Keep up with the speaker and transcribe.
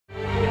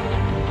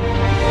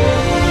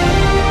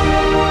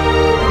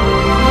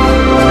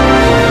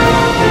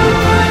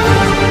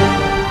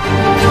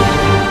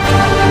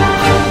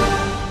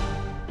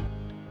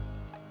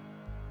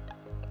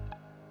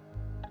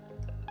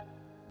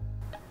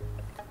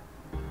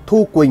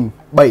Thu Quỳnh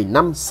 7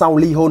 năm sau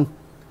ly hôn.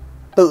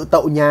 Tự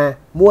tậu nhà,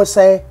 mua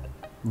xe,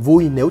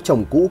 vui nếu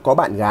chồng cũ có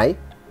bạn gái.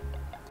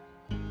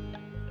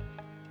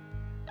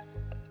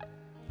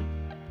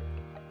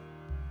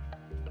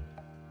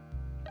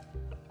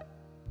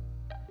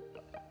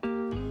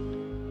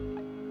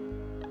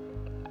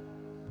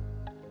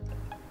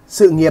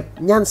 Sự nghiệp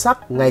nhan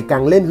sắc ngày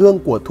càng lên hương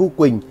của Thu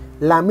Quỳnh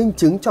là minh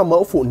chứng cho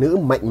mẫu phụ nữ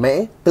mạnh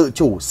mẽ, tự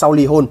chủ sau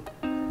ly hôn.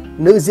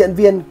 Nữ diễn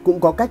viên cũng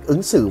có cách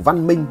ứng xử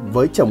văn minh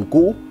với chồng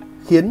cũ,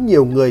 khiến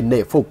nhiều người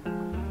nể phục.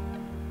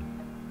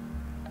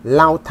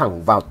 Lao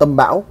thẳng vào tâm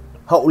bão,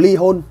 hậu ly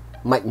hôn,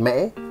 mạnh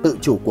mẽ, tự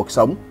chủ cuộc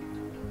sống.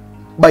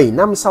 7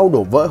 năm sau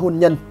đổ vỡ hôn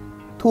nhân,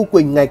 Thu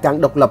Quỳnh ngày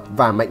càng độc lập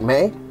và mạnh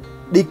mẽ.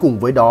 Đi cùng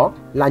với đó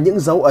là những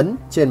dấu ấn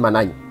trên màn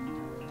ảnh.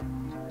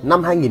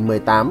 Năm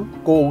 2018,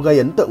 cô gây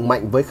ấn tượng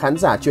mạnh với khán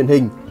giả truyền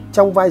hình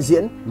trong vai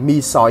diễn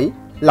mi sói,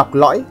 lọc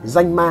lõi,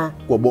 danh ma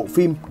của bộ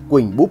phim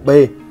Quỳnh búp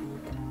bê.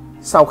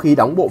 Sau khi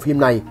đóng bộ phim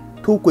này,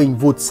 Thu Quỳnh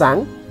vụt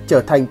sáng,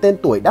 trở thành tên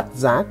tuổi đắt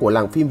giá của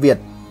làng phim Việt.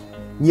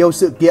 Nhiều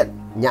sự kiện,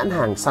 nhãn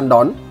hàng săn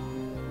đón.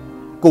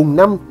 Cùng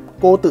năm,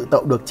 cô tự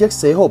tậu được chiếc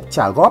xế hộp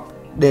trả góp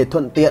để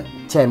thuận tiện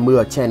che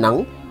mưa che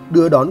nắng,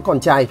 đưa đón con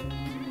trai.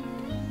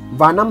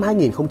 Và năm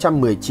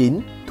 2019,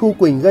 Thu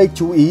Quỳnh gây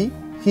chú ý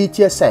khi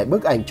chia sẻ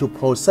bức ảnh chụp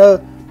hồ sơ,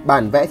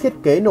 bản vẽ thiết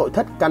kế nội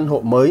thất căn hộ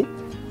mới,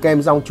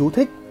 kèm dòng chú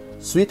thích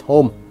Sweet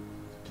Home.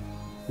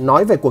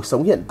 Nói về cuộc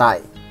sống hiện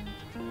tại,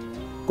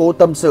 cô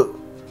tâm sự: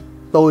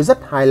 tôi rất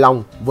hài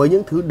lòng với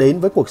những thứ đến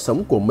với cuộc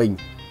sống của mình,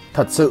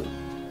 thật sự.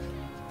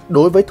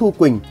 Đối với Thu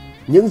Quỳnh,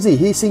 những gì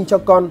hy sinh cho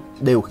con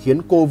đều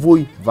khiến cô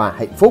vui và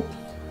hạnh phúc.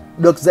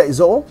 Được dạy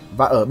dỗ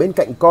và ở bên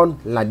cạnh con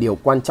là điều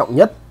quan trọng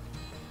nhất.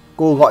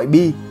 Cô gọi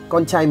Bi,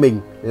 con trai mình,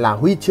 là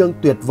huy chương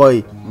tuyệt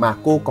vời mà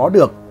cô có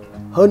được,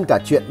 hơn cả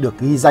chuyện được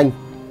ghi danh.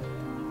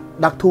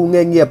 Đặc thù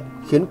nghề nghiệp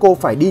khiến cô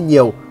phải đi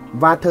nhiều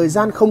và thời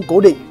gian không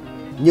cố định,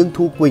 nhưng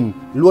Thu Quỳnh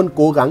luôn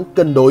cố gắng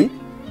cân đối.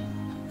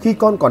 Khi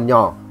con còn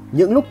nhỏ,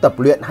 những lúc tập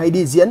luyện hay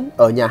đi diễn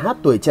ở nhà hát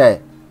tuổi trẻ,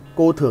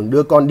 cô thường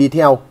đưa con đi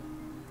theo.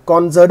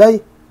 Còn giờ đây,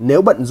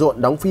 nếu bận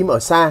rộn đóng phim ở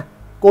xa,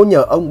 cô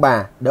nhờ ông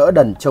bà đỡ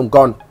đần trông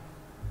con.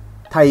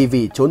 Thay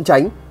vì trốn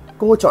tránh,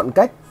 cô chọn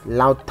cách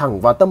lao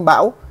thẳng vào tâm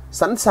bão,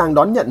 sẵn sàng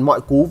đón nhận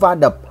mọi cú va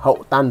đập hậu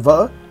tan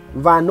vỡ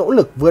và nỗ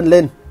lực vươn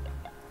lên.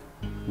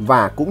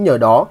 Và cũng nhờ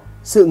đó,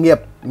 sự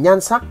nghiệp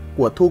nhan sắc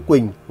của Thu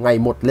Quỳnh ngày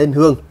một lên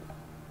hương.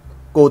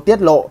 Cô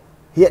tiết lộ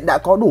hiện đã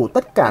có đủ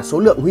tất cả số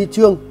lượng huy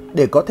chương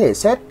để có thể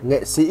xét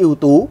nghệ sĩ ưu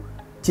tú,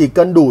 chỉ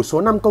cần đủ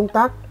số năm công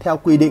tác theo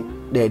quy định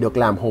để được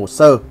làm hồ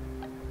sơ.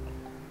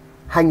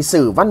 Hành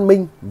xử văn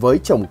minh với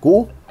chồng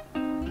cũ.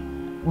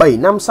 7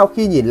 năm sau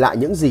khi nhìn lại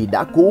những gì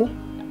đã cũ,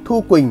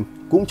 Thu Quỳnh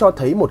cũng cho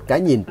thấy một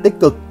cái nhìn tích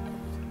cực.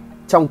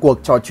 Trong cuộc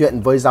trò chuyện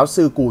với giáo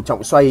sư Cù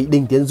Trọng Xoay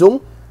Đinh Tiến Dũng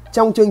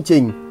trong chương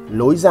trình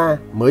Lối Ra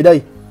mới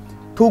đây,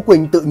 Thu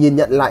Quỳnh tự nhìn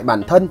nhận lại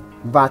bản thân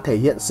và thể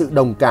hiện sự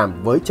đồng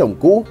cảm với chồng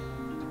cũ.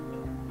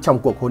 Trong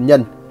cuộc hôn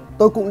nhân,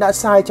 tôi cũng đã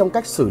sai trong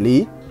cách xử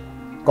lý.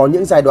 Có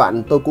những giai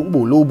đoạn tôi cũng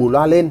bù lu bù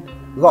loa lên,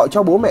 gọi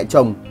cho bố mẹ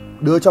chồng,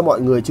 đưa cho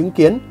mọi người chứng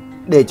kiến,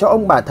 để cho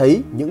ông bà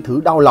thấy những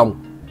thứ đau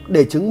lòng,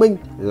 để chứng minh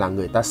là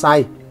người ta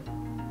sai.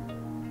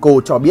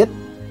 Cô cho biết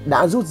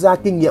đã rút ra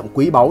kinh nghiệm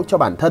quý báu cho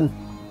bản thân.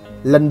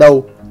 Lần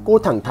đầu, cô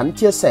thẳng thắn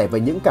chia sẻ về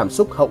những cảm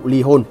xúc hậu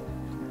ly hôn.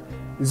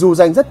 Dù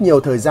dành rất nhiều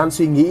thời gian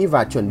suy nghĩ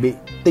và chuẩn bị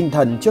tinh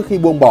thần trước khi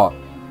buông bỏ,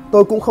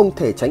 tôi cũng không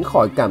thể tránh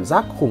khỏi cảm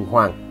giác khủng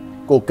hoảng,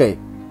 cô kể.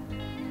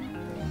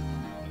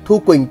 Thu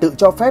Quỳnh tự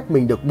cho phép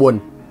mình được buồn,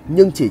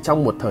 nhưng chỉ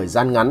trong một thời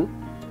gian ngắn.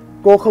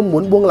 Cô không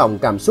muốn buông lỏng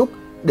cảm xúc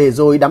để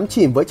rồi đắm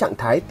chìm với trạng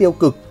thái tiêu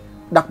cực,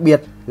 đặc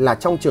biệt là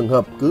trong trường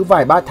hợp cứ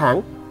vài ba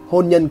tháng,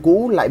 hôn nhân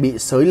cũ lại bị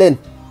xới lên.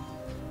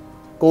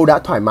 Cô đã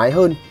thoải mái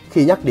hơn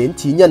khi nhắc đến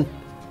chí nhân.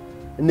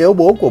 Nếu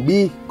bố của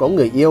Bi có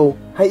người yêu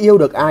hay yêu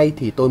được ai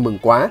thì tôi mừng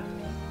quá.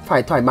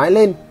 Phải thoải mái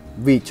lên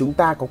vì chúng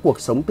ta có cuộc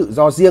sống tự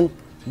do riêng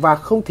và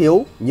không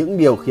thiếu những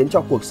điều khiến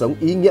cho cuộc sống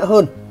ý nghĩa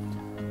hơn.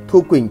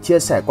 Thu Quỳnh chia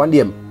sẻ quan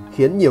điểm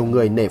khiến nhiều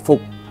người nể phục.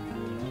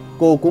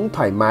 Cô cũng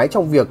thoải mái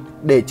trong việc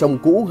để chồng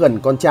cũ gần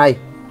con trai.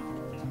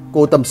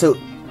 Cô tâm sự,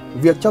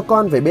 việc cho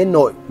con về bên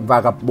nội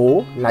và gặp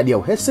bố là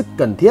điều hết sức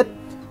cần thiết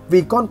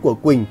vì con của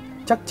Quỳnh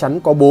chắc chắn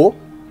có bố.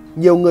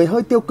 Nhiều người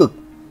hơi tiêu cực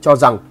cho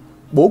rằng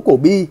bố của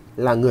Bi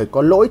là người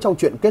có lỗi trong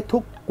chuyện kết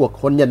thúc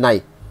cuộc hôn nhân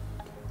này.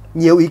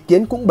 Nhiều ý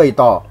kiến cũng bày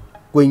tỏ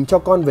Quỳnh cho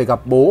con về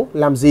gặp bố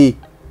làm gì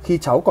khi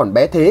cháu còn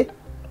bé thế.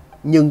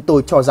 Nhưng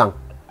tôi cho rằng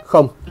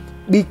không,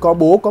 Bi có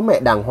bố có mẹ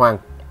đàng hoàng,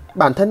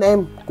 bản thân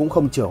em cũng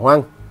không chửa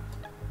hoang.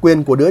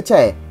 Quyền của đứa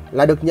trẻ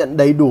là được nhận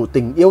đầy đủ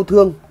tình yêu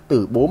thương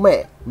từ bố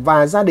mẹ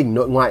và gia đình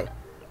nội ngoại.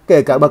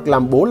 Kể cả bậc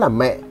làm bố làm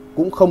mẹ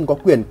cũng không có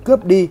quyền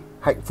cướp đi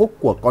hạnh phúc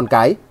của con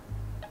cái.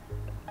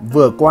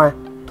 Vừa qua,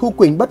 Thu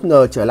Quỳnh bất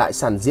ngờ trở lại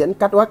sàn diễn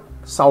catwalk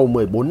sau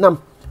 14 năm.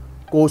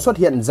 Cô xuất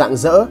hiện rạng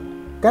rỡ,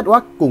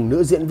 catwalk cùng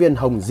nữ diễn viên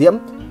Hồng Diễm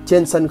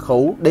trên sân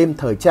khấu đêm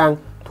thời trang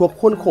thuộc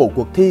khuôn khổ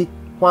cuộc thi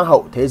Hoa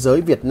hậu Thế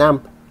giới Việt Nam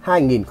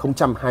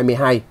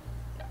 2022.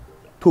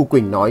 Thu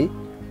Quỳnh nói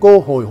cô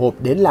hồi hộp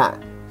đến lạ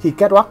khi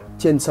catwalk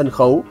trên sân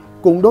khấu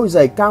cùng đôi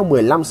giày cao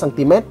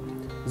 15cm,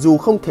 dù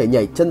không thể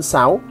nhảy chân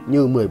sáo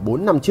như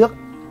 14 năm trước.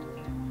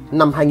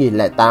 Năm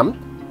 2008,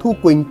 Thu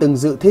Quỳnh từng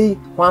dự thi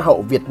Hoa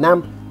hậu Việt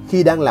Nam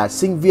khi đang là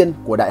sinh viên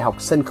của Đại học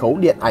Sân khấu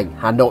Điện ảnh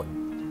Hà Nội.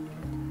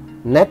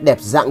 Nét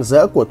đẹp rạng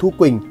rỡ của Thu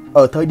Quỳnh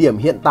ở thời điểm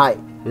hiện tại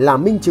là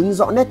minh chứng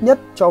rõ nét nhất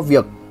cho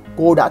việc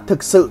cô đã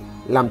thực sự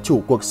làm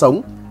chủ cuộc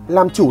sống,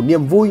 làm chủ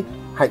niềm vui,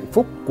 hạnh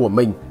phúc của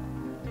mình.